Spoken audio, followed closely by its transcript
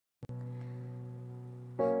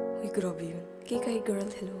grabe yun. Kay girl,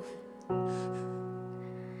 hello.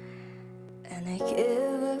 And I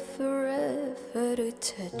give it forever to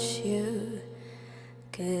touch you,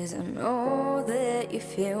 'cause I know that you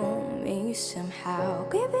feel me somehow.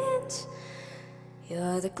 Gibbons,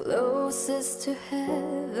 you're the closest to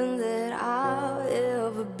heaven that I'll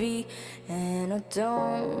ever be, and I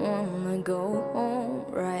don't wanna go home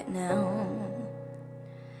right now.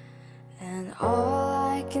 And all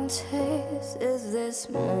I can taste is this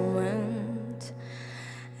moment,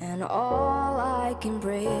 and all I can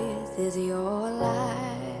breathe is your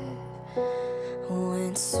life.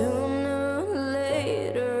 When sooner or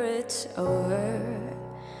later it's over,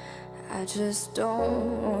 I just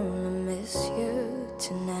don't wanna miss you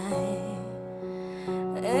tonight.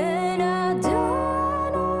 And I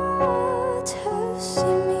don't want to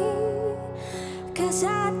see me, 'cause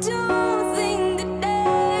I don't think that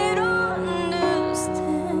they'd understand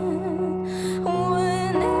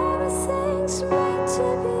when everything's made to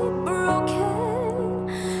be broken.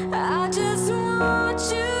 I just want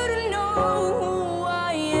you to know who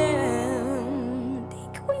I am.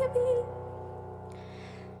 Think who you be.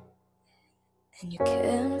 And you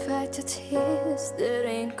can't fight the tears that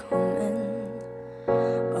ain't coming,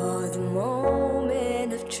 or the moment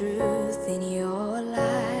of truth in your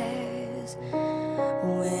lies,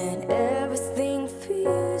 when everything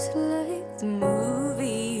feels like the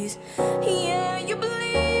movies. Yeah, you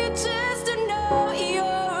bleed just to know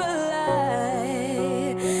you're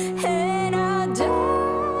alive. And I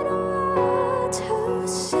don't want to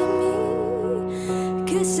see me,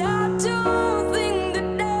 'cause I don't think that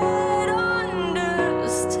they'd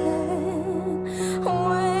understand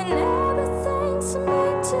when everything's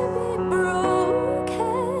made to be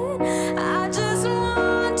broken. I just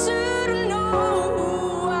want you to know who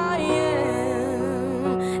I am.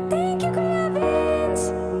 Thank you, Cravens,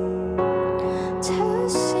 to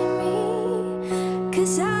see me,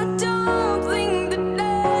 'cause I don't think that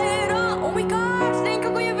they'd oh my gosh, thank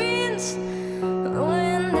you, Cravens.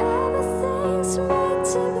 When everything's made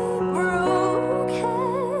to be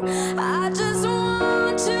broken, I just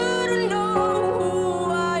want you to know who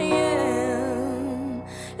I am.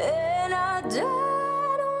 And I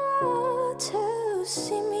don't want to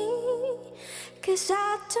see me, 'cause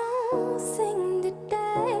I don't think that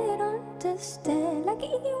they'd understand. Like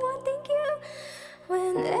anyone, thank you.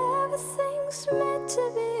 When everything's meant to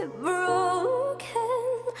be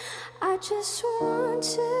broken, I just want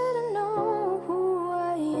you to know who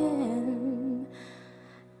I am.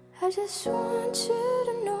 I just want you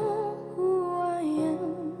to know who I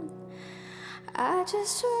am. I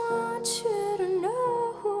just want you